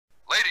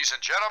Ladies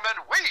and gentlemen,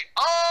 we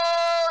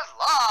are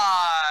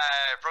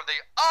live from the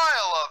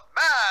Isle of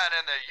Man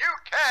in the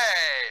UK.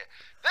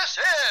 This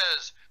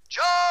is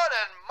John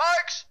and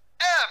Mike's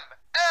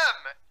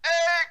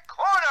MMA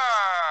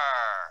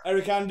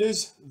Corner. Eryk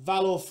Anders,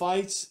 Valor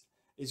Fights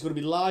is going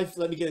to be live.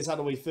 Let me get this out of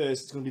the way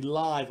first. It's going to be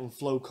live on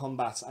Flow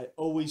Combat. I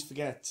always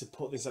forget to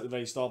put this at the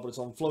very start, but it's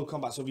on Flow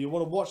Combat. So if you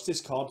want to watch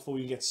this card before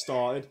we get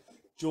started,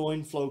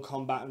 join Flow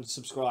Combat and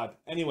subscribe.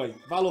 Anyway,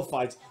 Valor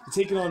Fights,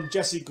 you're taking on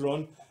Jesse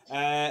Grun.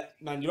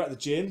 Man, you're at the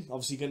gym,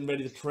 obviously getting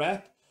ready to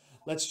prep.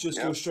 Let's just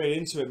go straight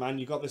into it, man.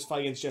 You got this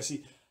fight against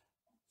Jesse.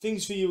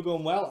 Things for you are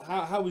going well.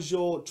 How was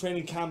your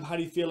training camp? How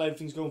do you feel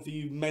everything's going for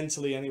you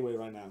mentally anyway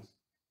right now?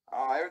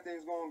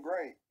 Everything's going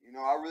great. You know,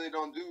 I really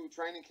don't do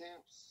training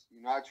camps.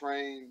 You know, I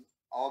train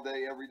all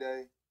day, every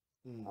day.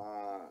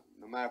 No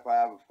matter if I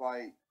have a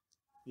fight.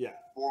 Yeah.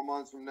 4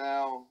 months from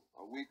now,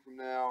 a week from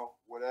now,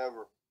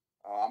 whatever.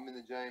 I'm in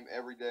the gym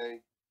every day,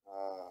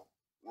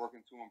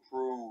 working to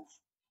improve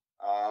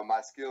my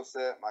skill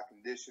set, my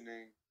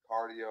conditioning,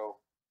 cardio,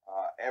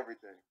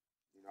 everything.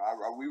 You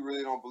know, we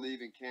really don't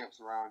believe in camps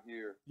around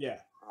here. Yeah.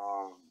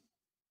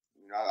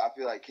 You know, I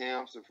feel like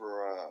camps are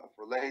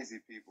for lazy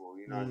people.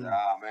 You know,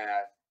 man,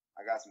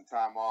 I got some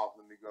time off.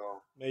 Let me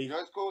go. You know,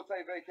 it's cool to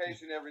take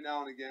vacation every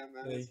now and again,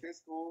 man.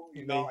 It's cool.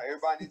 You know,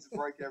 everybody needs a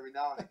break every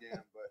now and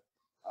again. But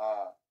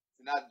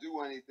to not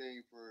do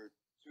anything for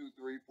 2,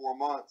 3, 4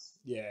 months,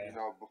 you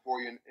know,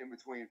 before you're in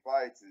between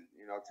fights,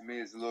 you know, to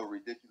me is a little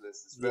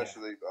ridiculous,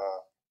 especially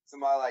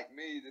somebody like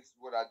me. This is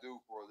what I do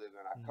for a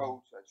living. I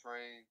coach, I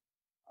train,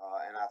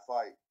 and I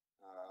fight.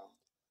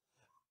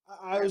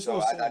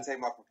 I take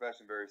my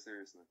profession very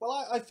seriously.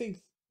 Well, I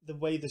think the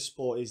way the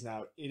sport is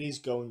now, it is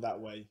going that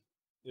way.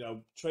 You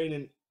know,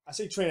 training. I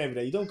say train every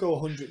day. You don't go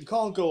 100. You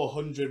can't go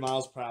 100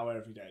 miles per hour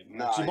every day.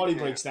 No, your body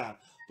breaks down.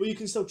 But you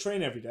can still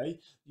train every day.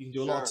 You can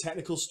do a lot of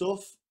technical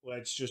stuff where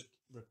it's just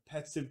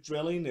repetitive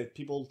drilling. That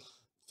people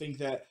think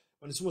that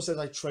when someone says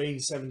I train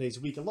 7 days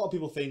a week, a lot of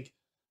people think,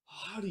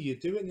 oh, how do you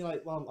do it? And you're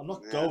like, well, I'm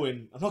not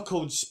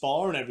going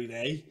sparring every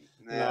day.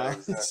 Yeah,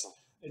 exactly.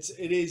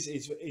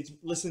 It's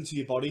listening to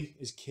your body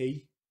is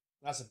key.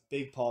 That's a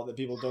big part that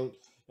people don't.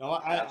 You know,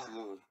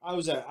 Absolutely.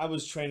 I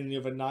was training the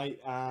other night,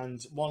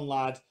 and one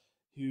lad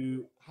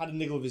who had a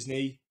niggle with his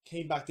knee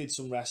came back, did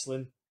some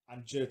wrestling,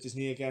 and jerked his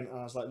knee again. And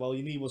I was like, well,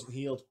 your knee wasn't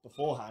healed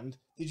beforehand.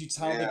 Did you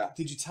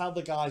tell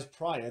the guys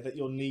prior that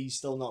your knee's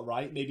still not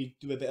right? Maybe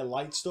do a bit of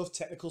light stuff,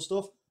 technical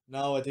stuff.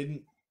 No, I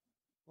didn't.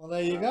 Well,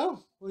 there you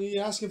go. What are you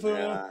asking for?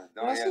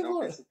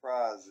 Don't be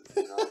surprised.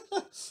 You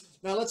know?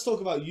 Now, let's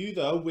talk about you,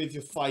 though, with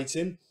your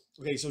fighting.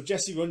 Okay, so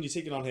Jesse Grun, you're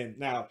taking on him.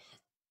 Now,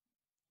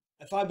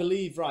 if I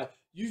believe right,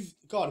 you've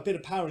got a bit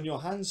of power in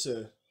your hands,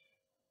 sir.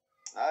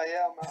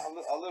 Yeah,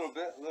 a little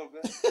bit.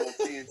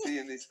 TNT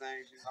in these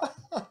things, you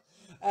know.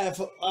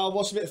 I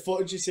watched a bit of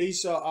footage, you see,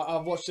 so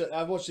I've watched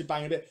it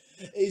bang a bit.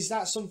 Is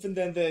that something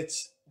then that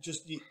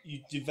just you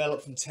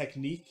develop from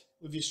technique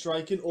with your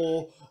striking,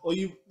 or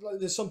you like,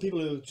 there's some people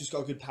who just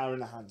got good power in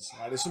their hands,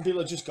 right? There's some people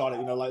that just got it,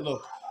 you know, like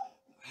look,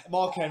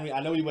 Mark Henry,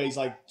 I know he weighs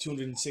like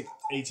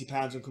 280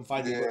 pounds and can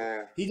fight it,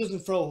 but he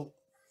doesn't throw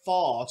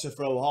far to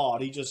throw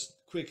hard. He just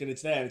quick and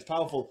it's there and it's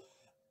powerful.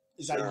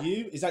 Is that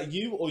you? Is that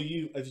you, or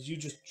did you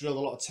just drill a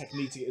lot of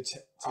technique to get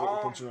the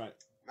punching right?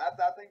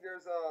 I think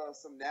there's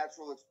some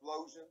natural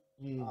explosion,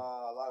 a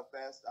lot of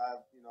fast,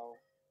 a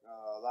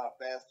lot of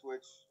fast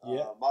twitch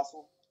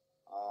muscle.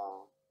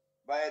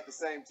 But at the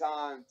same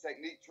time,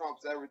 technique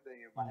trumps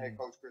everything. And my head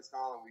coach, Chris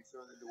Conlon, we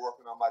certainly been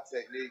working on my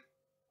technique.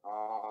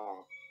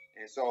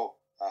 And so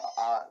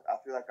I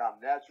feel like I'm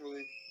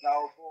naturally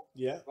powerful.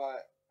 Yeah.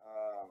 But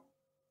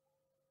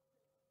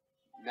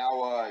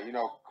now, you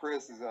know,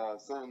 Chris has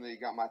certainly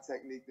got my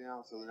technique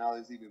down. So now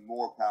there's even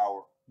more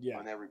power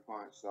on every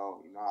punch.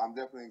 So, you know, I'm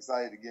definitely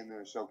excited to get in there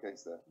and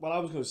showcase that. Well, I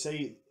was going to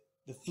say,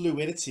 the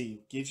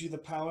fluidity gives you the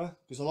power.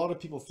 Because a lot of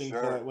people think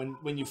that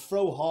when you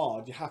throw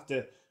hard, you have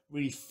to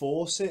really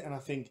force it, and I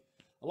think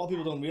a lot of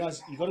people don't realize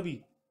you got to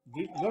be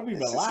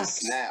relaxed.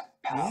 Just a snap.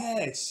 Yeah,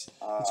 it's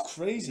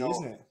crazy, you know,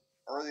 isn't it?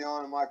 Early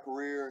on in my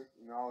career,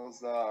 you know, I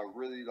was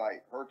really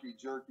like herky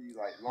jerky,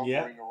 like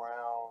lumbering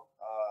around,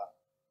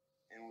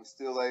 and was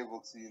still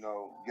able to, you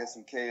know, get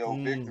some KO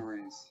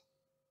victories.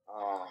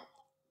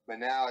 But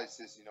now it's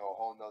just, you know, a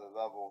whole nother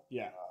level.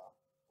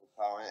 With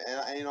power,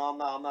 and you know, I'm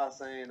not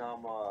saying you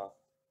know,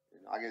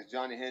 I guess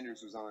Johnny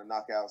Hendricks was on a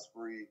knockout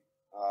spree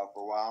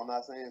for a while. I'm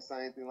not saying it's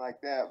anything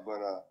like that,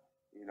 but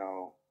you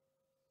know,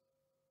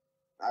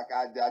 I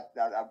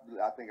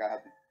think I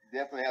have to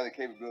definitely have the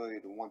capability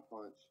to one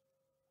punch.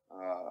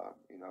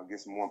 You know, get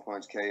some one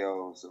punch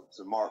KOs,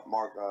 some Mark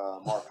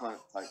Hunt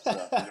type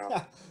stuff. You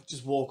know,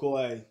 just walk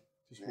away.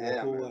 Just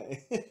walk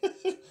away.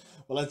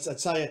 Well, I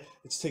tell you,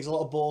 it takes a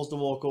lot of balls to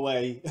walk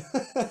away,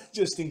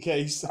 just in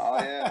case. Oh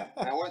yeah.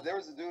 Now, there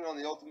was a dude on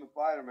The Ultimate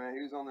Fighter, man.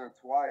 He was on there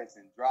twice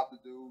and dropped the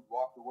dude,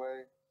 walked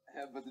away.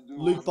 But the dude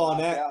Luke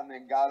Barnett out and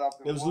then got up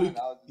and it was won. Luke.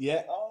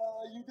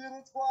 Oh, you did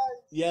it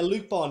twice. Yeah,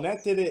 Luke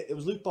Barnett did it. It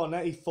was Luke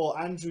Barnett. He fought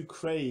Andrew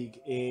Craig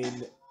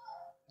in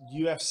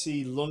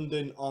UFC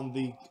London on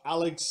the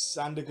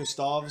Alexander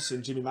Gustafsson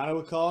and Jimmy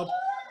Manoa card.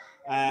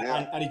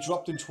 and he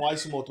dropped him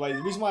twice and walked away.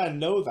 The reason why I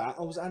know that,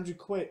 was Andrew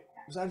quit.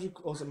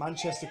 Was it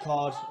Manchester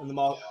card and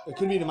it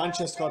could be the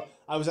Manchester card.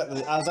 I was at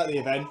the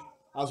event.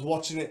 I was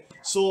watching it.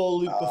 Saw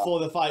Luke before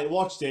the fight.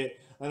 Watched it,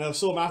 and I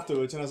saw him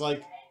afterwards, and I was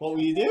like, "What were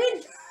you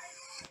doing?"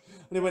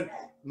 And he went,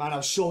 "Man, I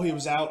was sure he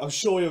was out. I was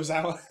sure he was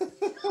out."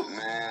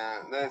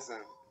 Man,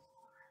 listen.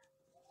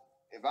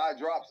 If I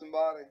drop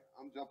somebody,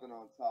 I'm jumping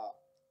on top.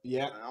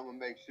 Yeah. And I'm gonna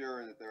make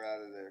sure that they're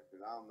out of there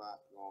because I'm not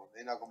going.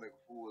 They're not gonna make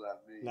a fool out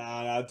of me.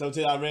 Nah, don't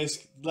take that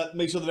risk.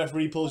 Make sure the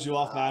referee pulls you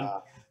off,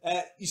 man.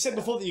 You said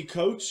before that you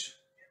coach.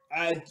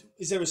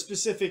 Is there a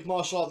specific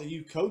martial art that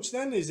you coach?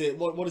 Then is it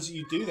what is it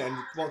you do then?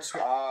 Well,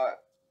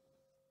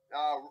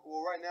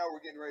 right now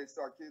we're getting ready to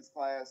start kids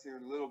class here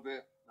in a little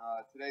bit.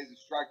 Today's a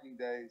striking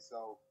day,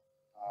 so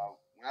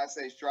when I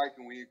say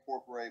striking, we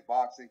incorporate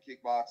boxing,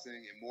 kickboxing,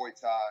 and Muay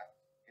Thai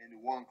into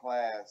one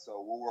class.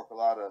 So we'll work a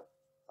lot of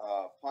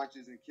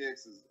punches and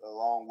kicks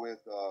along with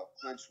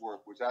clinch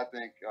work, which I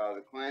think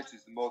the clinch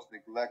is the most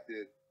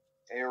neglected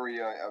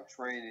area of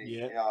training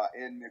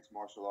in mixed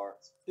martial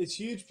arts. It's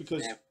huge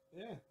because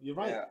you're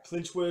right. Yeah.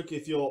 Clinch work,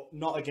 if you're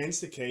not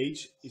against the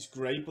cage, is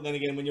great, but then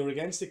again, when you're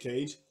against the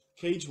cage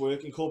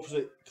work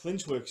incorporate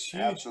clinch work is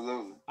huge.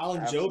 Absolutely.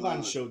 Alan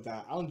Joban showed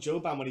that. Alan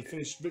Joban, when he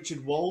finished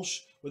Richard Walsh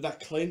with that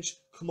clinch,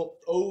 come up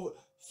over,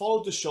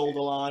 followed the shoulder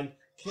line,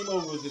 came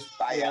over with his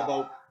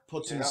elbow,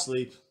 puts him to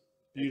sleep.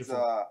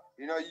 Beautiful.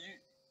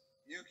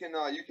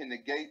 You can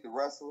negate the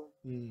wrestler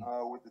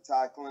with the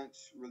Thai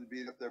clinch, really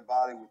beat up their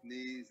body with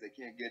knees. They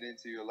can't get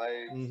into your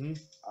legs. Mm-hmm.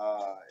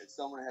 If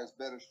someone has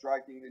better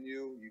striking than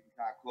you can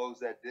kind of close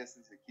that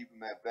distance and keep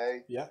them at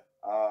bay. Yeah.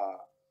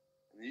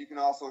 And you can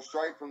also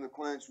strike from the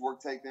clinch,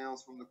 work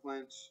takedowns from the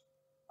clinch.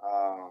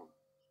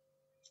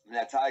 And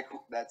that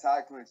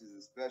Thai clinch is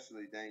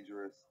especially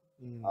dangerous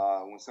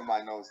when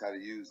somebody knows how to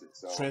use it.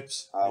 So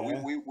trips.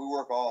 We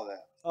work all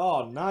that.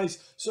 Oh, nice.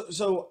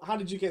 So how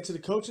did you get to the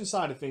coaching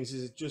side of things?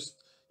 Is it just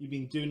you've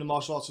been doing the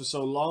martial arts for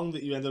so long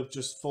that you end up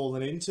just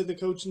falling into the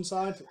coaching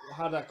side?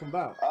 How did that come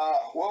about?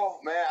 Well,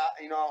 man,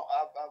 I've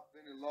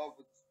been in love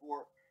with the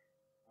sport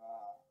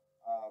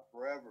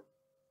forever.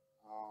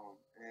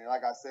 And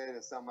like I said,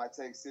 it's something I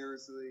take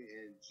seriously.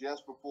 And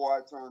just before I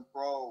turned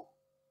pro,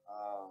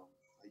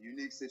 a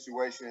unique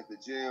situation at the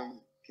gym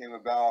came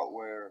about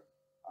where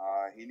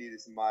he needed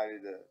somebody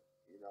to,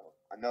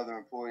 another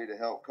employee to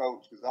help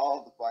coach, because all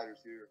of the fighters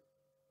here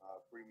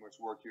pretty much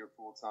work here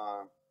full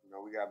time.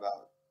 We got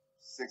about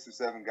 6 or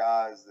 7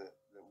 guys that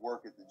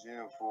work at the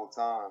gym full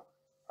time,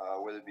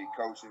 whether it be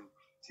coaching,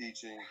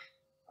 teaching,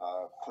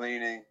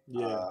 cleaning,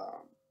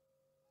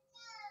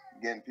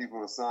 getting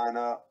people to sign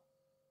up.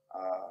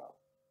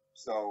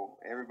 So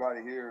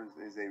everybody here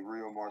is a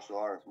real martial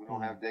artist. We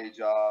don't have day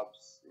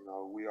jobs.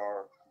 We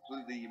are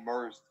completely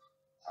immersed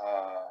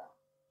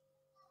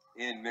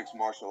in mixed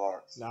martial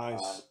arts.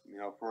 Nice.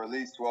 For at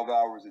least 12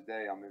 hours a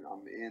day, I'm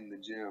in the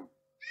gym.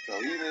 So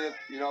even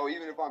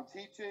if I'm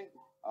teaching,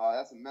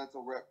 that's a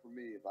mental rep for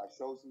me. If I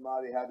show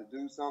somebody how to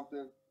do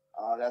something,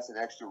 that's an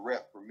extra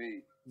rep for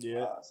me.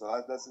 Yeah.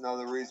 So that's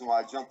another reason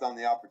why I jumped on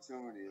the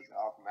opportunity. Is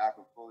I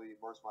can fully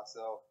immerse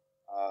myself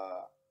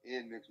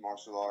in mixed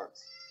martial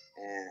arts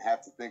and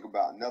have to think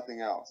about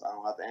nothing else. I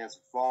don't have to answer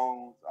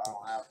phones. I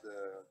don't have to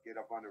get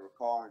up under a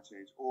car and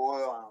change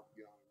oil. I don't have to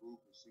get on the roof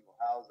and shingle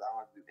houses. I don't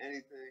have to do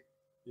anything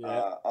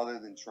other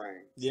than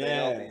train. Stay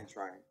healthy and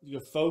train. You're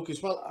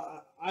focused.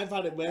 Well, I've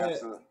had it where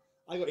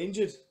I got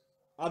injured.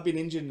 I've been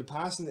injured in the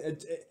past, and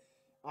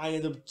I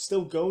end up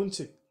still going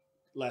to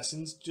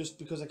lessons just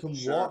because I can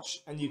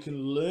watch and you can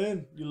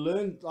learn. You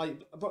learn,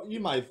 you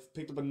might have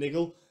picked up a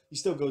niggle. You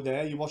still go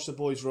there. You watch the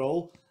boys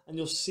roll. And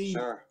you'll see,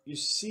 you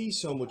see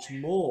so much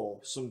more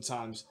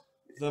sometimes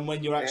than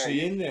when you're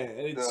actually in there.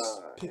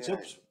 It's pitch up.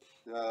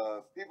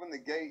 People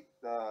neglect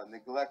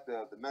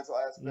the mental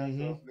aspect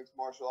of mixed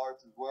martial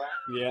arts as well.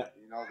 Yeah.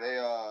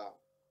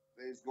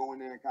 They just go in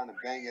there and kind of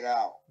bang it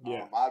out.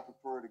 Yeah. I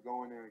prefer to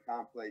go in there and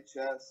kind of play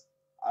chess.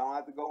 I don't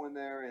have to go in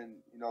there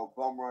and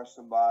bum rush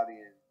somebody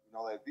and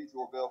like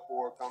Vitor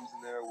Belfort comes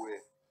in there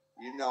with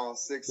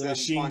 6,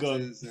 7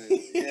 punches. And,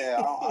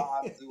 I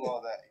don't have to do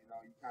all that.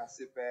 You kind of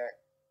sit back.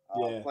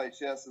 Play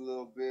chess a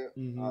little bit,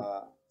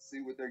 see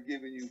what they're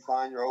giving you,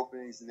 find your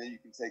openings, and then you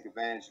can take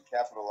advantage and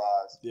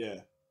capitalize.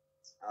 Yeah.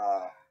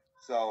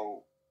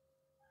 So,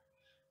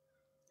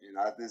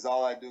 this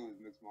all I do is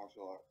mixed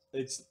martial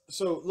arts.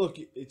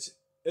 It's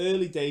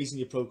early days in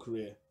your pro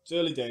career. It's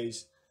early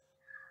days.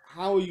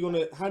 How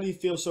do you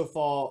feel so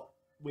far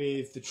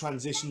with the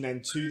transition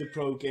then to the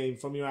pro game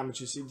from your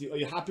amateur scene? Are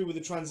you happy with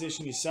the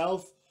transition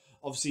yourself?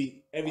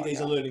 Obviously, every day's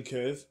a learning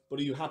curve, but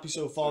are you happy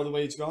so far the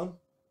way it's gone?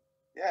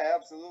 Yeah,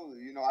 absolutely.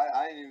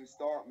 I didn't even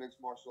start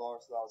mixed martial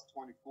arts until I was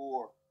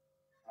 24,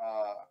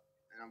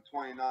 and I'm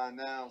 29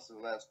 now. So the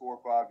last 4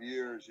 or 5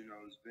 years,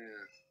 it's been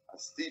a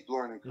steep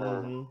learning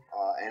curve,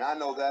 and I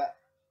know that.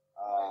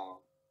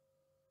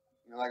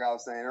 Like I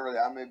was saying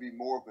earlier, I may be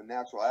more of a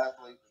natural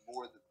athlete than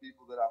more of the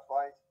people that I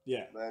fight.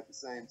 Yeah. But at the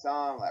same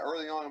time, like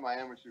early on in my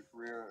amateur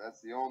career,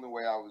 that's the only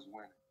way I was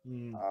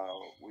winning.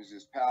 Was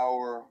just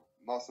power,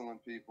 muscling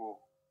people.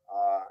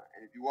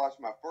 And if you watch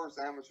my first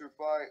amateur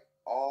fight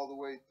all the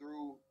way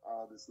through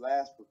this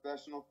last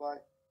professional fight,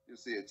 you'll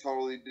see a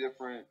totally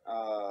different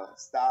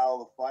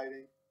style of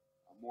fighting,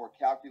 a more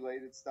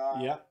calculated style.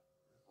 Yeah.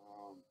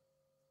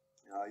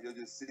 You'll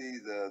just see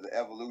the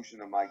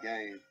evolution of my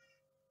game.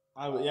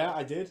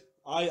 I did.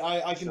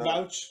 I can Sure.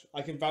 vouch.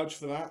 I can vouch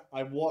for that.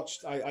 I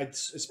watched. I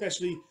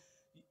especially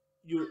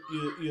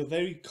you're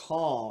very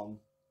calm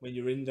when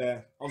you're in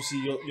there. Obviously,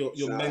 you're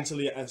Sure.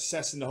 mentally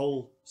assessing the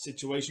whole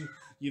situation.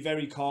 You're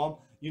very calm.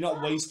 You're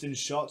not wasting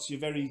shots.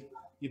 You're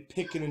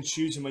picking and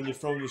choosing when you're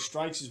throwing your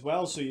strikes as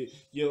well. So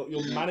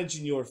you're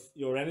managing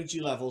your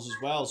energy levels as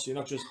well. So you're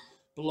not just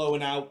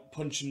blowing out,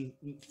 punching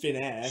thin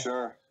air.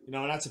 Sure. You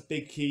know, and that's a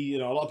big key. You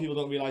know, a lot of people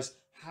don't realize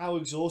how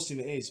exhausting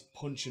it is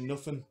punching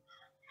nothing.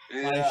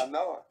 Yeah, Like, I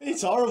know it.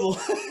 It's horrible.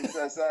 It's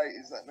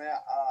like, man,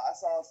 I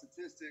saw a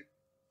statistic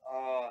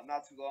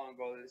not too long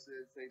ago that said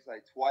it takes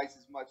like twice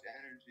as much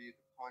energy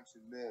to punch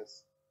and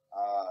miss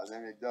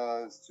than it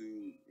does to,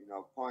 you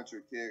know, punch or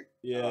kick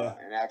Yeah.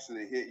 and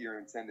actually hit your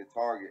intended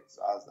target.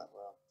 So I was like,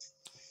 well,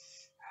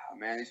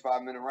 man, these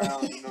 5-minute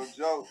rounds are no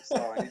joke. So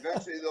and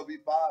eventually there'll be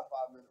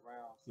 5-minute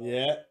rounds. So,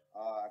 Yeah.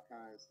 I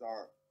kind of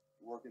start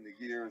working the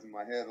gears in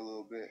my head a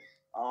little bit.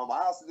 I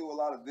also do a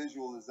lot of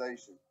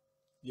visualization.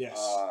 Yes.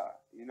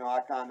 You know, I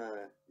kind of,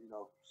 you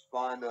know,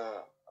 find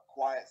a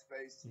quiet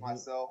space to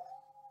myself.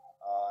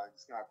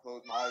 Just kind of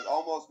close my eyes,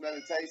 almost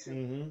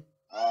meditation.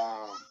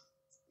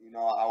 You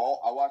know,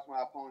 I watch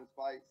my opponents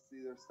fight,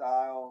 see their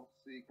style,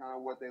 see kind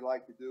of what they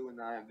like to do,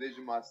 and I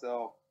envision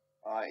myself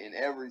in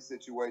every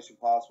situation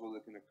possible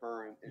that can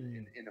occur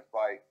in a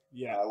fight.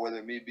 Yeah. Whether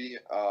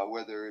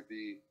it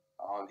be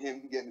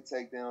him getting a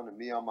takedown and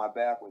me on my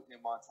back with him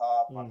on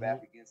top, my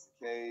back against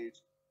the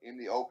cage, in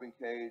the open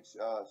cage.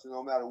 So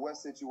no matter what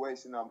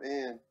situation I'm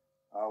in,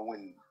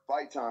 when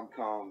fight time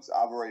comes,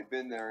 I've already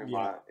been there in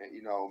my,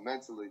 you know,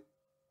 mentally.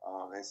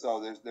 And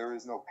so there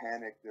is no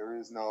panic. There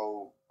is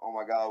no, oh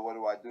my God, what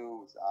do I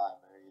do? It's,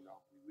 man, you know,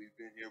 we've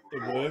been here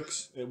before. It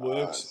works. It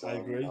works. So, I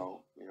agree.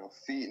 You know,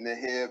 feet in the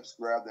hips,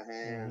 grab the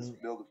hands,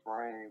 build a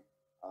frame,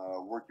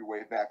 work your way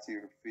back to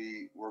your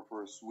feet, work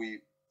for a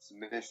sweep,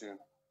 submission.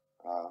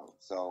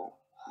 So,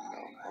 you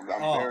know,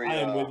 I'm very. I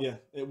am with you.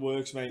 It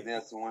works, mate.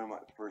 That's one of my,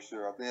 for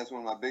sure. I think that's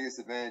one of my biggest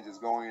advantages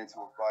going into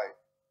a fight.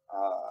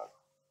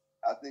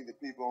 I think that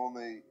people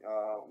only,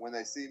 when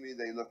they see me,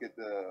 they look at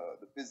the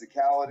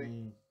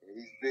physicality.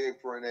 He's big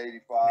for an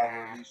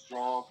 85er. He's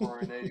strong for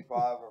an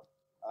 85er.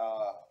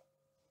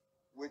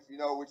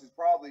 Which is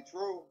probably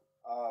true.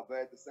 But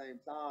at the same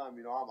time,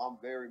 you know, I'm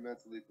very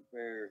mentally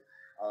prepared,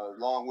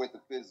 along with the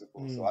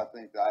physical. So I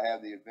think that I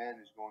have the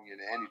advantage going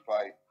into any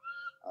fight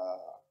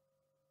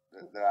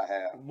that I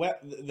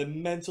have. The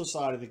mental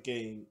side of the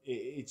game,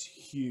 it's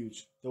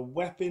huge. The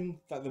weapon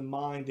that the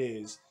mind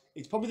is,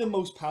 it's probably the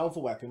most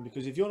powerful weapon,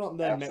 because if you're not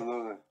there,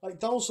 Absolutely. like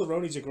Donald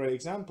Cerrone's a great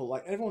example.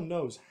 Like, everyone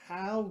knows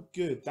how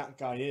good that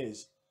guy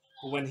is,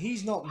 but when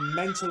he's not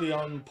mentally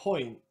on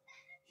point,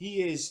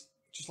 he is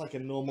just like a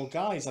normal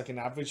guy. He's like an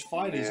average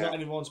fighter. He's not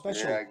anyone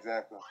special. Yeah,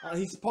 exactly. And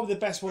he's probably the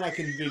best one I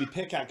can really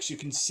pick at, because you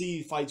can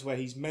see fights where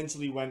he's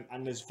mentally went,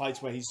 and there's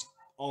fights where he's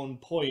on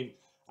point,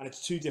 and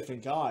it's two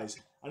different guys.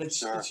 And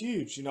it's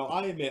huge. You know,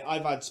 I admit,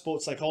 I've had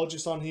sports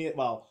psychologists on here.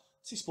 Well, I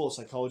say sports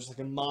psychologist, like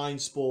a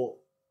mind sport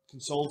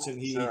consultant.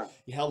 He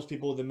helps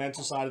people with the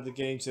mental side of the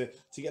game to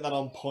get that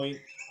on point.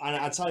 And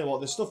I tell you what,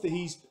 the stuff that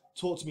he's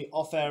talked to me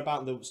off air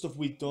about, the stuff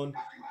we've done,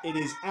 it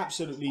is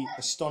absolutely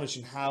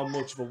astonishing how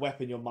much of a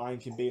weapon your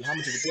mind can be, and how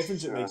much of a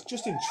difference it makes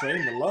just in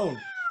training alone.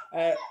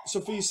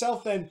 So for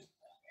yourself then,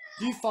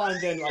 do you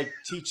find then, like,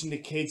 teaching the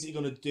kids that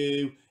you're going to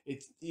do,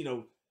 it's, you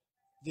know,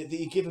 that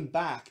you're giving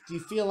back, do you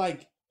feel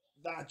like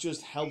that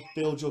just helps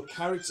build your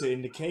character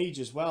in the cage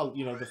as well?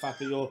 You know, the fact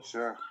that you're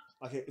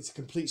like, it's a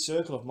complete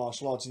circle of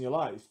martial arts in your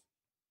life.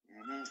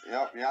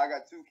 Yep. Yeah, I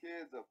got two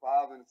kids, a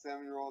 5 and a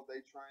 7-year-old.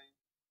 They train.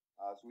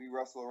 So we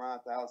wrestle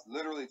around the house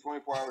literally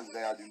 24 hours a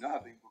day. I do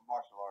nothing but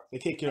martial arts. They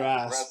kick your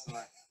ass.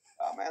 Wrestling.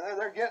 Man,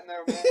 they're getting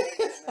there, man. They're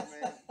getting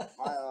there, man.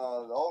 My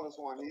the oldest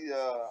one, he you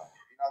know,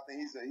 I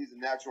think he's a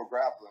natural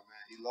grappler,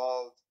 man. He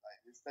loves, like,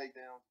 his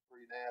takedowns are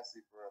pretty nasty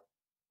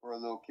for a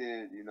little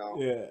kid, you know.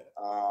 Yeah.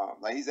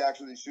 Like, he's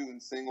actually shooting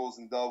singles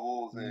and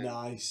doubles and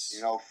nice.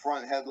 You know,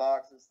 front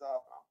headlocks and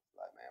stuff. And I'm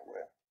like, man,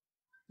 where?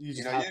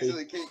 You know, happy.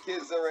 Usually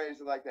kids their age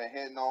are like that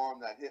head and arm,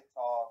 that hip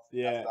toss.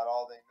 That's about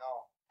all they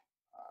know.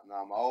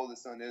 Now my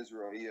oldest son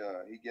Israel,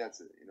 he gets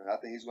it. You know, I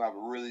think he's gonna have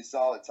a really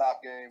solid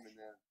top game, and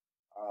then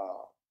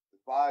the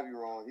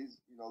 5-year-old, he's,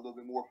 you know, a little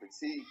bit more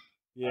fatigued.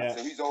 Yeah.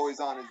 So he's always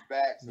on his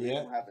back, so he's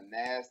gonna have a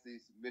nasty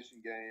submission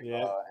game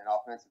and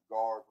offensive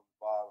guard from the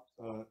bottom.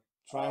 So,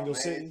 triangle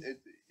sitting.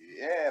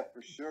 Yeah,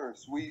 for sure.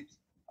 Sweeps.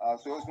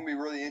 So it's gonna be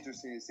really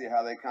interesting to see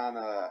how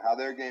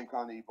their game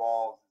kind of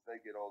evolves as they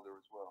get older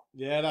as well.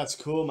 Yeah, that's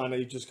cool, man.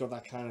 You've just got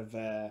that kind of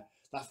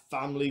that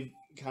family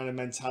kind of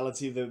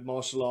mentality of the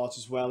martial arts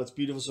as well. It's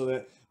beautiful, so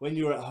that when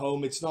you're at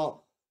home, it's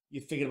not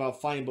you're thinking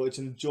about fighting, but it's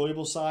an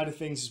enjoyable side of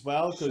things as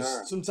well.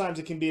 Because sometimes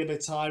it can be a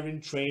bit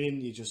tiring training.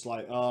 You're just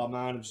like, oh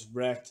man, I'm just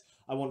wrecked.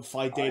 I want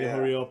fight day to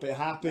hurry up. It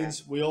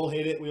happens. We all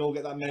hit it. We all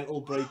get that mental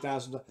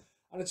breakdown sometimes.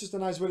 And it's just a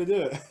nice way to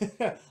do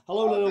it.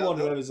 Hello, little one,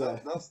 whoever's there.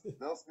 They'll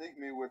sneak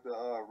me with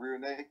the rear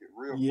naked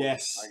real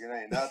yes. quick. Like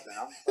it ain't nothing.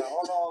 I'm just like,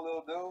 hold on,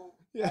 little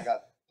dude. Yeah. I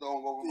got throw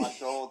them over my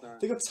shoulder.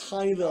 They got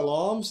tiny little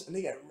arms, and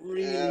they get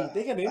really,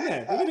 they get in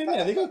there. They get in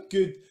there. They got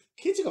good,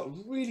 kids have got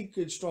really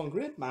good, strong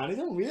grip, man. They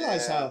don't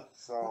realize how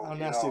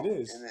nasty it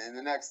is. In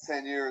the next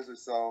 10 years or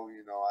so,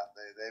 you know,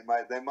 they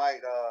might be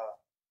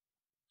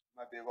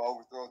able to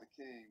overthrow the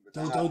king. But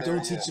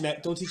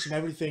don't teach them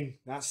everything.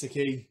 That's the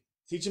key.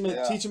 Teach them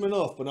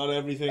enough, but not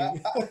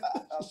everything.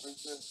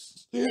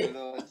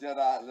 little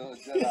Jedi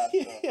stuff.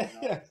 You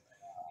know?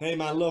 Hey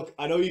man, look,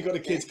 I know you got a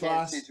kids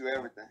class. Teach you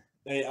everything.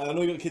 Hey, I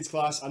know you got a kids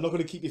class. I'm not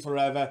going to keep you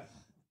forever.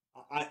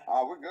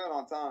 We're good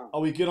on time.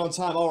 Are we good on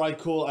time? All right,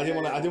 cool. I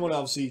didn't want to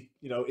obviously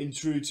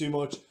intrude too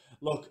much.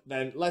 Look,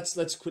 then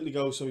let's quickly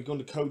go. So we've gone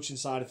to coaching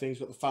side of things,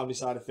 we've got the family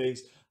side of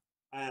things,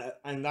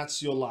 and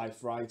that's your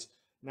life, right?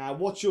 Now,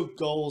 what's your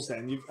goals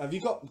then? Have you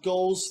got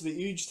goals that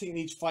you just take in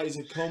each fight as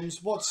it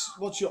comes?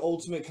 What's your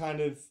ultimate kind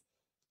of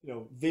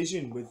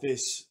vision with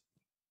this?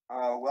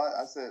 Well,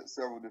 I set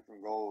several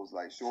different goals,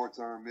 like short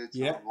term, mid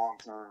term, long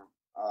term.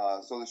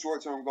 So the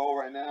short term goal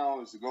right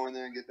now is to go in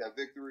there and get that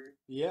victory.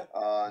 Yeah.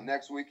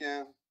 Next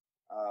weekend,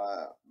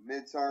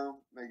 midterm,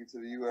 make it to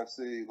the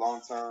UFC. Long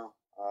term,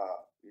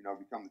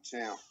 become the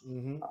champ.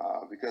 Mm-hmm.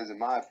 Because in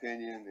my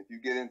opinion, if you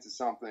get into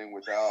something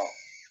without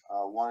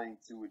wanting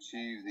to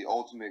achieve the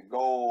ultimate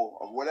goal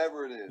of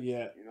whatever it is,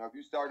 if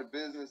you start a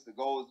business, the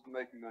goal is to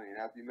make $1 million.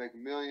 After you make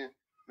 $1 million,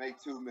 make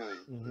 $2 million.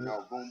 Mm-hmm.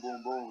 Boom,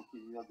 boom, boom.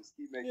 Just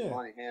keep making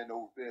money hand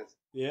over fist.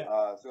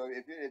 Yeah. So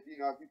if you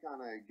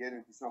kind of get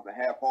into something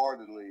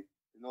half-heartedly,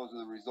 then those are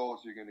the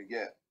results you're going to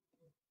get.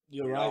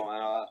 You're right.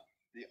 And,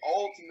 the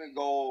ultimate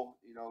goal,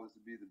 is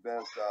to be the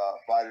best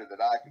fighter that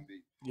I can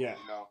be. Yeah.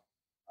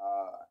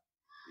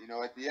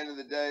 At the end of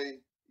the day,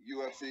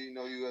 UFC,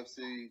 no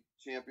UFC,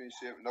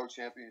 championship, no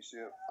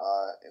championship.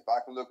 If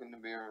I can look in the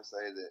mirror and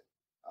say that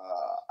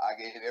I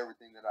gave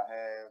everything that I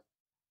have,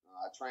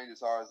 I trained as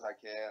hard as I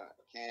can,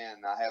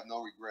 and I have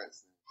no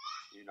regrets,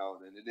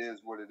 then it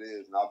is what it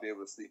is, and I'll be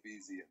able to sleep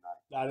easy at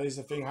night. That is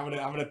the thing,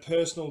 having a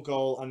personal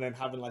goal and then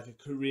having like a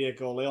career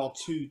goal. They are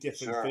two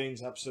different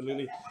things,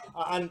 absolutely.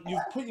 And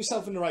you've put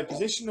yourself in the right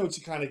position, though,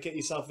 to kind of get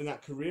yourself in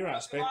that career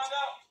aspect.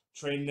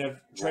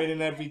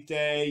 Training every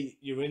day,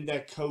 you're in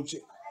there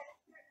coaching.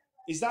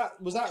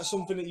 Was that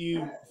something that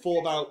you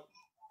thought about?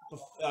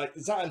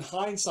 Is that in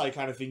hindsight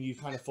kind of thing? You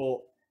kind of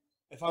thought,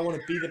 if I want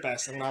to be the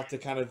best, I'm gonna have to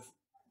kind of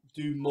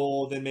do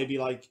more than maybe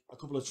like a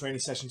couple of training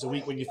sessions a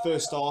week when you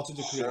first started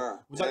your career.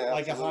 Was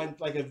that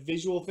like a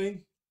visual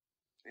thing?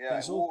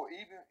 Yeah. Well,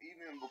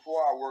 even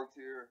before I worked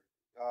here,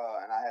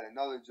 and I had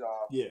another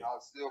job, I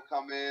would still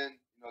come in,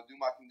 do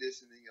my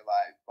conditioning at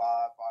like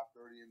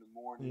 5:30 in the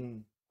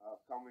morning.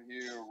 Come in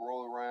here,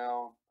 roll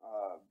around,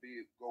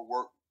 go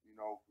work,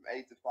 from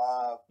 8 to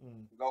 5,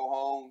 go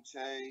home,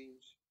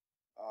 change,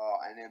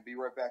 and then be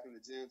right back in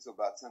the gym till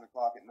about 10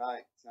 o'clock at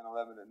night, 10,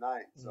 11 at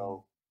night.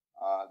 So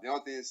the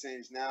only thing that's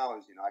changed now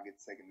is, I get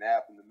to take a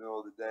nap in the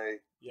middle of the day.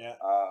 Yeah.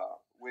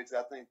 Which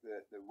I think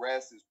that the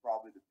rest is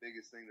probably the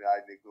biggest thing that I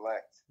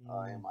neglect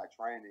in my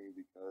training,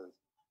 because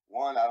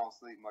one, I don't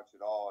sleep much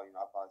at all. I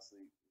probably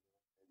sleep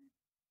maybe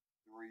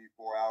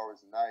 3-4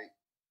 hours a night,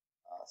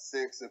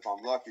 6 if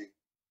I'm lucky.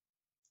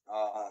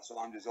 So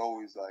I'm just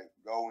always like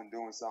going,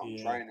 doing something,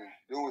 training,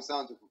 doing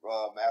something to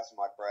master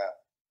my craft.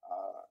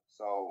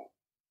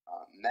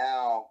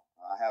 Now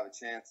I have a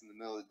chance in the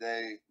middle of the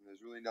day. There's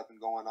really nothing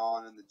going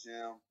on in the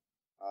gym.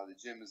 The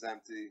gym is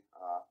empty.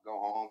 Go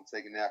home,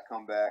 take a nap,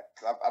 come back.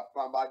 So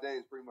my day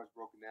is pretty much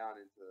broken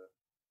down into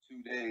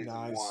 2 days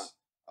in one.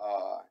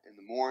 In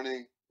the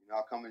morning,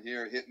 I'll come in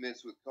here, hit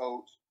mitts with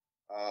coach,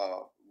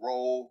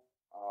 roll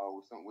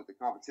with the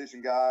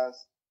competition guys,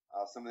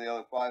 some of the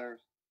other fighters.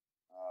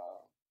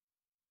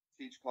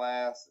 Teach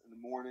class in the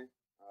morning,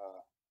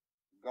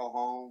 go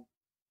home,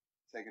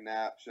 take a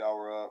nap,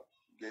 shower up,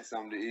 get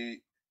something to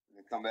eat, and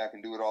then come back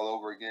and do it all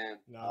over again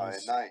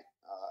at night.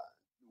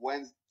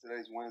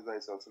 Today's Wednesday,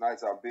 so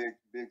tonight's our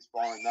big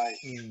sparring night.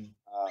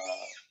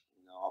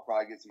 I'll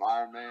probably get some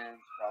Ironman,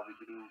 probably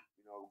do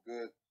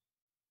good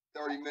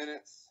 30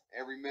 minutes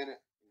every minute.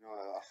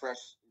 A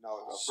fresh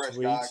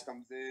guy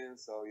comes in,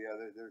 so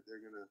they're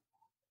gonna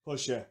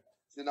push you.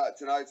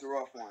 Tonight's a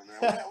rough one, man.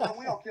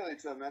 We don't kill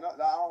each other, man. I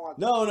don't want.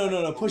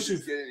 No. Push you.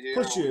 We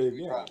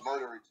try to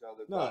murder each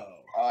other. No.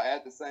 But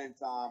at the same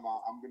time,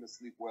 I'm gonna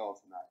sleep well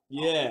tonight.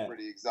 Yeah. I'm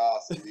pretty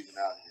exhausted leaving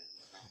out here.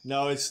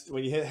 No, it's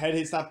when your head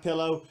hits that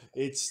pillow,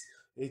 it's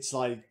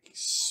like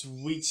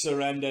sweet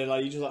surrender.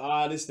 Like you're just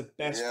like, this is the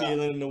best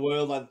feeling in the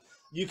world. Like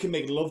you can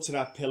make love to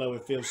that pillow.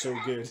 It feels so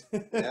good. Yeah,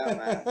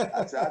 man.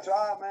 I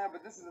try, man.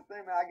 But this is the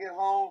thing, man. I get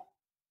home.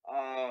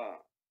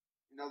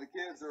 The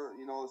kids are,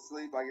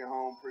 asleep. I get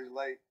home pretty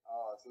late,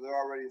 so they're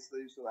already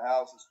asleep, so the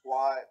house is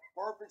quiet.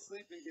 Perfect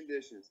sleeping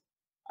conditions.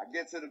 I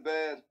get to the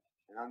bed,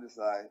 and I'm just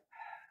like,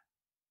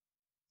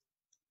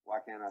 why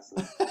can't I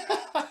sleep?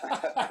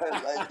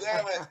 Like,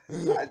 damn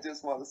it, I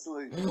just want to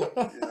sleep.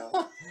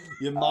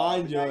 Your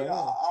mind,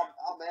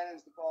 I'll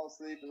manage to fall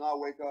asleep, and I'll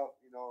wake up,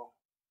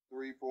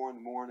 3, 4 in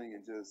the morning,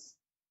 and just,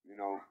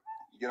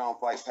 get on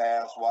Fight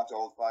Pass, watch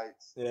old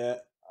fights. Yeah.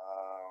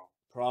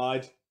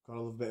 Pride. Got a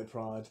little bit of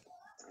pride.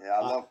 Yeah,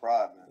 I love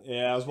Pride, man.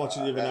 Yeah, I was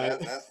watching the other night.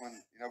 That's when,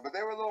 but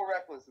they were a little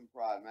reckless in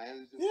Pride,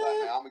 man. It's just like,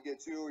 man, I'm gonna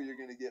get you or you're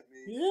gonna get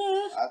me.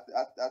 Yeah. I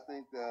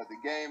think the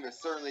game has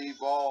certainly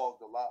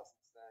evolved a lot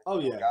since then. Oh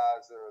yeah.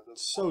 Guys are a little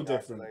so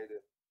different.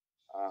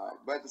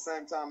 But at the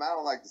same time, I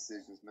don't like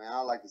decisions, man.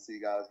 I like to see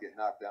guys get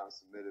knocked down and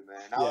submitted,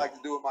 man. I like to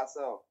do it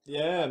myself.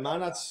 Yeah, man.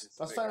 That's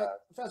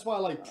why I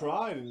like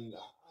Pride, and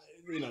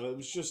it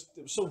was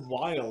so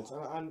wild,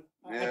 and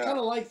I kind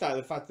of like that,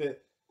 the fact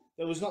that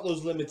there was not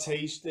those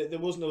limitations. There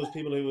wasn't those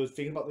people who were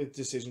thinking about the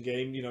decision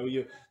game.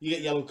 You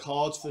get yellow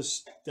cards for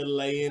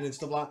delaying and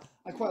stuff like that.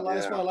 I quite like.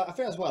 I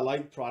think that's why I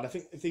like Pride. I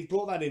think if they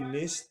brought that in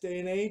this day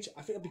and age,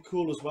 I think it'd be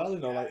cool as well.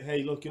 Like,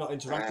 hey, look, you're not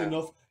interacting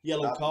enough.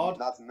 Yellow card.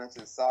 Not to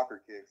mention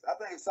soccer kicks. I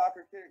think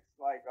soccer kicks,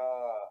 like,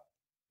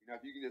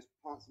 if you can just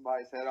punch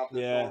somebody's head off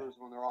their shoulders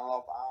when they're on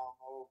off. I don't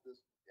know if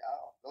this.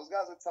 Those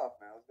guys are tough,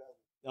 man. Those guys.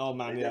 Oh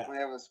man, they definitely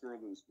having a screw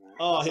loose, man.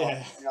 Oh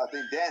yeah. I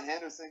think Dan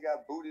Henderson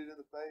got booted in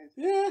the face.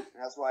 Yeah.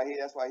 And that's why he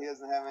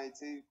doesn't have any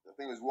teeth. I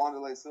think it was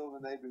Wanderlei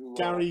Silva maybe who.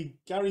 Gary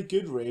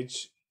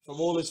Goodridge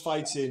from all his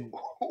fighting.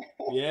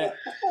 Yeah.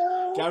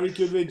 Gary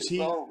Goodridge,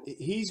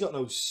 he's got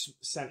no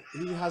sense.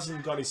 He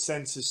hasn't got his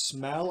sense of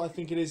smell. I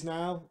think it is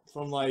now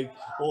from like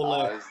all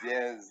the.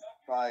 He's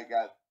probably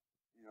got.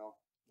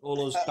 All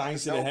those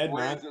bangs to the head,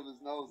 man.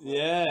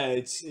 Yeah,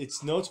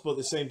 it's nuts, but at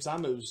the same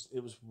time, it was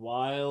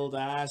wild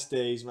ass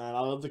days, man.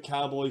 I love the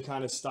cowboy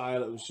kind of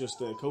style. It was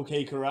just a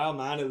Cocaine Corral,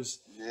 man. It was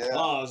it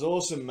was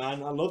awesome,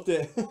 man. I loved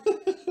it.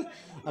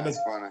 That's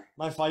funny.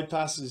 My Fight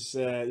Pass is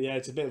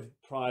it's a bit of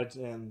Pride,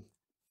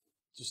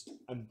 just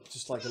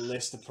like a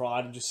list of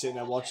Pride. I'm just sitting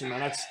there watching,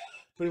 man. That's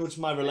pretty much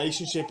my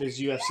relationship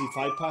is UFC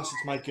Fight Pass.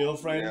 It's my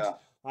girlfriend. Yeah.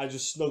 I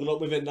just snuggle up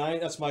with it at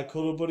night. That's my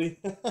cuddle buddy.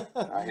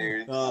 I hear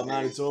you. Oh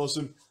man, it's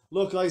awesome.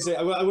 Look, like I say,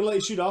 I will let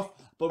you shoot off,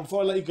 but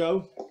before I let you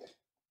go,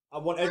 I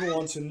want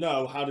everyone to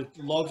know how to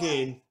log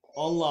in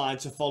online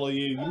to follow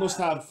you. You must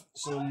have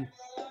some,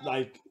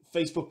 like,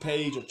 Facebook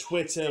page or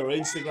Twitter or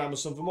Instagram or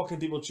something. What can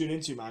people tune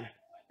into, man?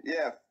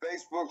 Yeah,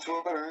 Facebook,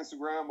 Twitter,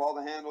 Instagram, all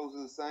the handles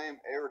are the same.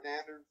 Eryk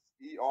Anders,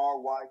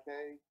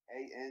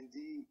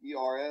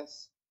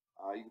 ERYKANDERS.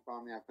 You can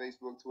find me on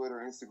Facebook, Twitter,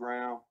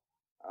 Instagram.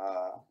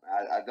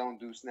 I don't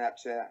do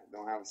Snapchat.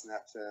 Don't have a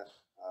Snapchat.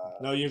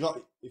 No, you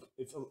can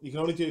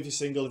only do it if you're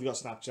single. If you got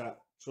Snapchat,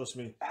 trust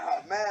me.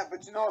 Man,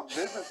 but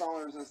business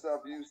owners and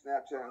stuff use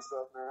Snapchat and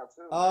stuff now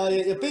too. Oh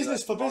yeah,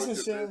 business for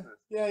business,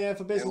 yeah,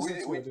 for business. We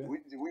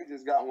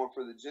just got one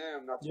for the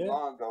gym not too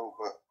long ago,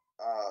 but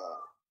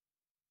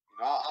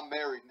I'm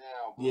married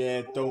now.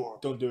 Yeah,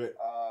 don't do it.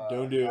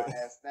 Don't do it. I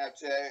had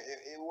Snapchat.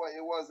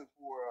 It wasn't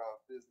for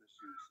business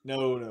use.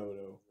 No.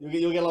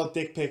 You'll get a lot of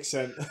dick pics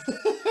sent. I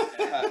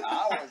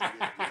wasn't.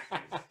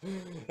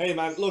 Hey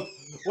man, look.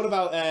 What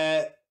about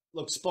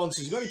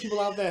sponsors? You got any people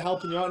out there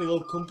helping you out? Any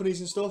little companies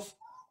and stuff?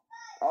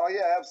 Oh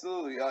yeah,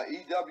 absolutely.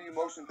 EW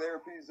Motion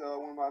Therapy is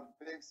one of my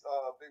big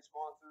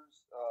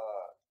sponsors.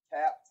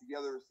 CAP,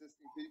 Together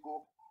Assisting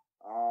People.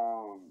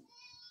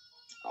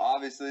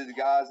 Obviously the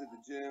guys at the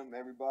gym,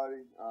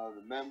 everybody,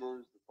 the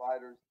members, the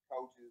fighters, the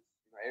coaches,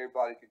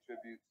 everybody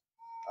contributes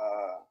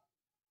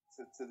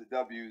to the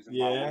W's in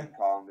my winning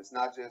column. It's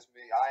not just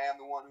me. I am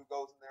the one who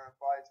goes in there and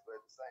fights, but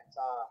at the same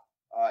time,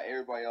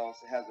 everybody else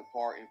has a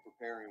part in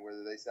preparing,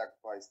 whether they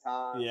sacrifice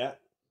time. Yeah.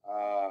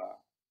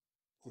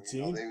 The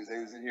team. They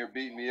was in here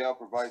beating me up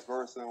or vice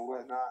versa and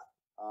whatnot.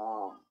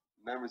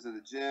 Members of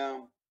the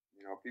gym,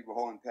 people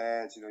holding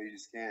pads, you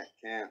just can't,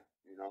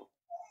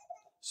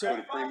 put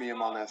a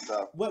premium on that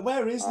stuff.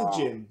 Where is the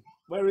gym?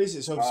 Where is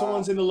it? So if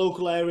someone's in the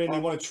local area and they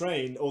want to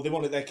train, or they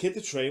want their kid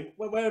to train,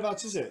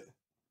 whereabouts is it?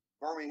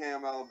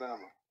 Birmingham,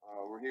 Alabama.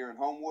 We're here in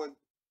Homewood.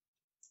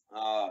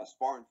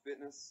 Spartan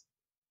Fitness,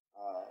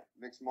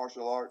 mixed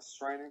martial arts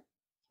training.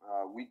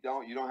 You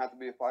don't have to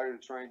be a fighter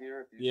to train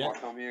here. If you want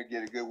to come here,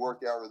 get a good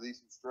workout, release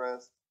some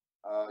stress,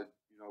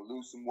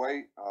 lose some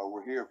weight,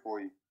 we're here for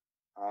you.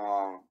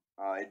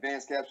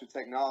 Advanced Capture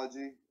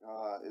Technology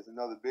is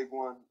another big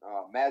one.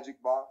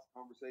 Magic Box,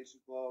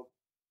 Conversation Club.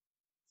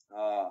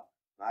 I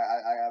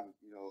have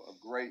a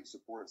great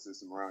support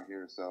system around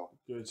here. So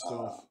good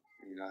stuff.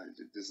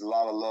 There's a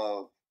lot of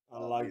love. I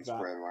like that.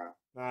 Spread around.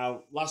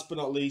 Now, last but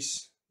not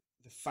least,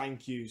 the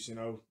thank yous.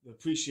 The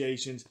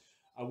appreciations.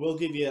 I will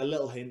give you a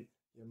little hint.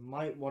 You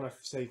might want to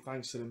say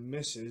thanks to the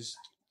missus.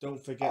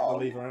 Don't forget to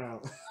leave her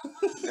out.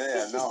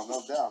 Yeah,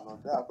 no doubt.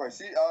 Of course,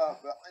 she.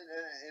 But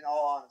in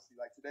all honesty,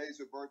 like today's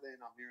her birthday,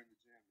 and I'm here in the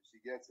gym, and she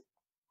gets it.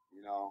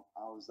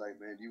 I was like,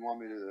 man, do you want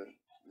me to?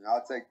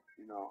 I'll take.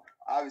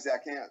 Obviously, I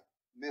can't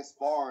miss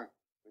sparring,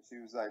 but she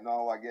was like,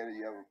 no, I get it.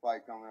 You have a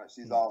fight coming up.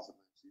 She's awesome.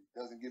 She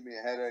doesn't give me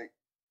a headache.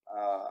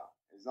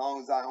 As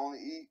long as I only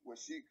eat what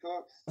she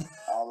cooks,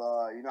 I'll.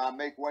 I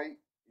make weight.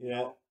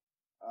 85.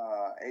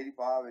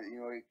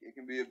 It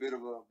can be a bit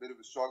of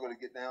a struggle to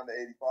get down to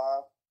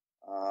 85.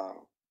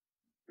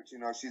 But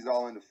she's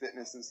all into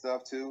fitness and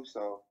stuff too.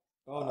 So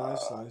Oh,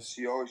 nice.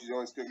 She's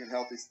always cooking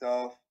healthy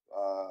stuff.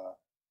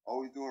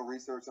 Always doing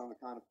research on the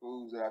kind of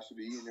foods that I should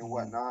be eating and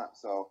whatnot.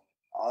 So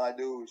all I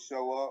do is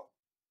show up,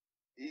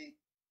 eat.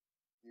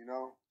 You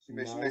know, she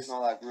makes my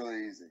life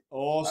really easy.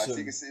 Awesome.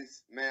 She can see,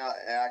 man.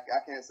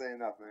 I can't say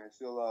enough, man.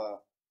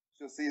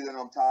 She'll see that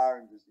I'm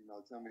tired and just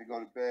tell me to go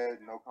to bed.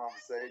 No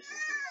conversations.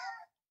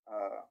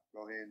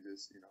 Go ahead and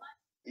just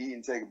eat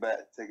and take a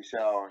bath, take a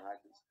shower, and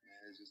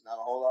there's just not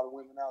a whole lot of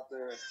women out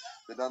there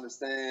that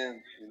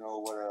understand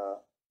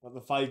what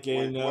the fight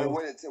game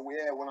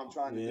what I'm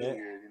trying to do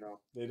here.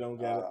 They don't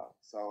get it.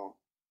 So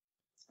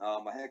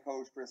my head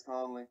coach Chris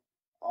Conley,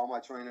 all my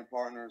training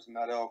partners,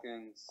 Matt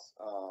Elkins,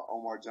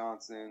 Omar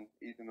Johnson,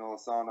 Ethan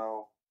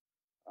Olasano,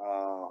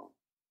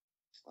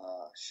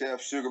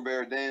 Chef Sugar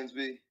Bear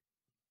Dansby.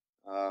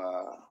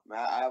 Man,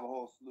 I have a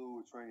whole slew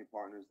of training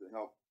partners that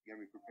help get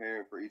me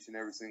prepared for each and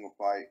every single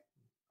fight,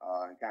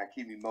 and kind of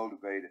keep me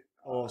motivated.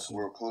 Awesome.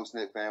 We're a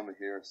close-knit family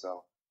here,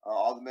 so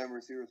all the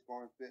members here at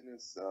Sparring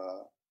Fitness,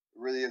 it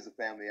really is a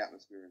family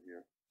atmosphere in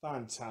here.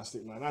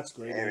 Fantastic, man. That's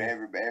great.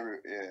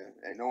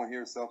 And no one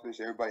here is selfish.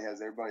 Everybody has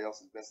everybody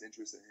else's best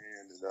interest at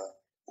hand, and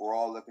we're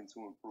all looking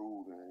to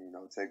improve and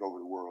take over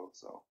the world.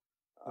 So,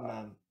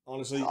 man,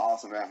 honestly, it's an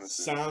awesome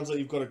atmosphere. Sounds like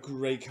you've got a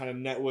great kind of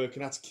network,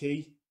 and that's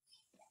key.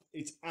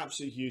 It's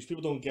absolutely huge.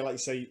 People don't get, like you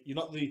say,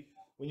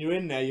 when you're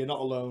in there, you're not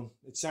alone.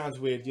 It sounds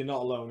weird. You're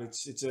not alone.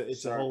 It's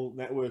a whole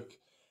network.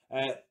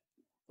 Like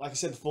I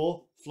said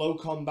before, Flow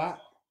Combat.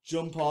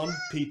 Jump on,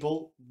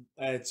 people,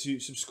 to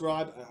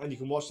subscribe, and you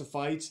can watch the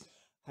fight.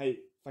 Hey,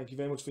 thank you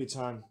very much for your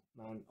time,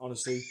 man.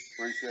 Honestly,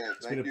 appreciate it.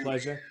 It's been a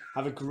pleasure.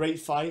 Have a great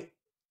fight.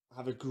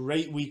 Have a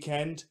great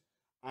weekend,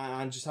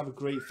 and just have a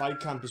great fight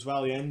camp as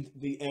well.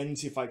 The end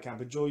to your fight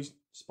camp. Enjoy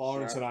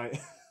sparring tonight.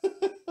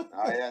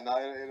 Yeah, no,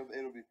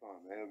 it'll be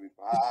fun, man. It'll be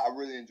fun. I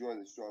really enjoy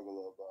the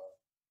struggle of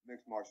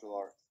mixed martial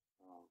arts.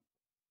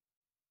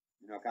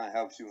 It kind of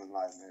helps you in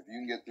life, man. If you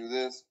can get through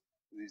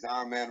these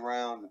Ironman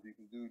rounds, if you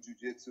can do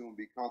jiu-jitsu and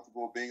be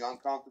comfortable being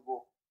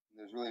uncomfortable,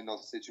 there's really no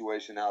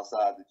situation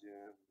outside the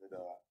gym that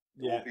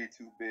won't be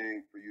too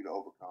big for you to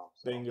overcome.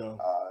 So, bingo.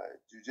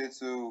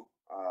 Jiu-jitsu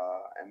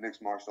and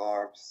mixed martial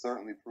arts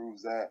certainly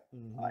proves that.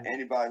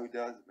 Anybody who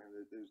does it, man,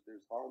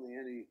 there's hardly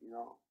any,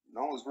 no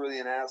one's really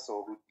an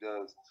asshole who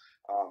does.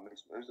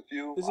 There's a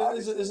few.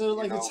 Is there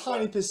like a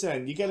tiny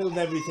percent? You get it with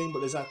everything, but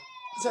there's a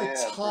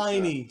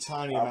tiny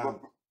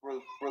amount.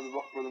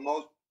 For the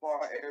most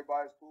part,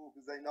 everybody's cool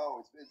because they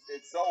know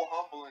it's so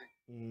humbling.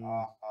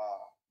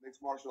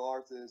 Mixed martial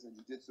arts is and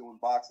jiu-jitsu and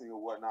boxing or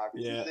whatnot.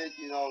 Because you think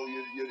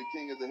you're the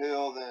king of the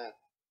hill, then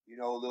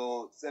a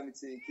little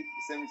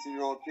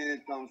 17-year-old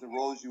kid comes and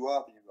rolls you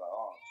up, and you're like,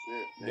 oh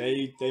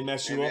shit. They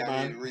mess you up, man.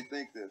 I need to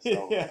rethink this.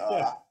 So,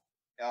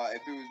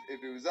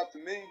 if it was up to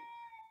me,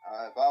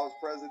 if I was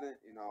president,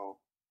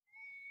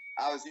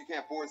 obviously you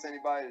can't force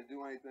anybody to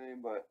do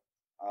anything, but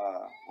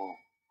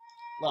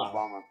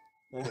Obama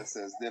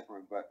says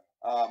different. But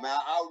man,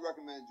 I would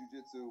recommend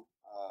jiu-jitsu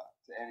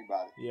to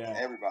anybody. Yeah.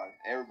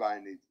 Everybody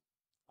needs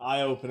it.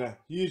 Eye opener,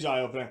 huge eye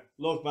opener.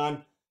 Look,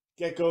 man,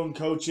 get going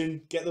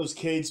coaching, get those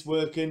kids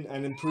working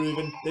and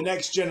improving the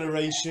next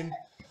generation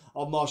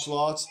of martial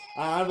arts.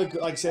 And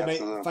like I said,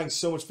 Absolutely. mate, thanks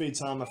so much for your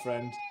time, my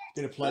friend. It's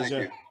been a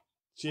pleasure. Thank you.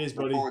 Cheers,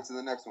 buddy. Look forward to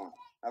the next one.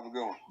 Have a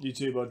good one. You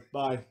too, bud.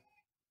 Bye.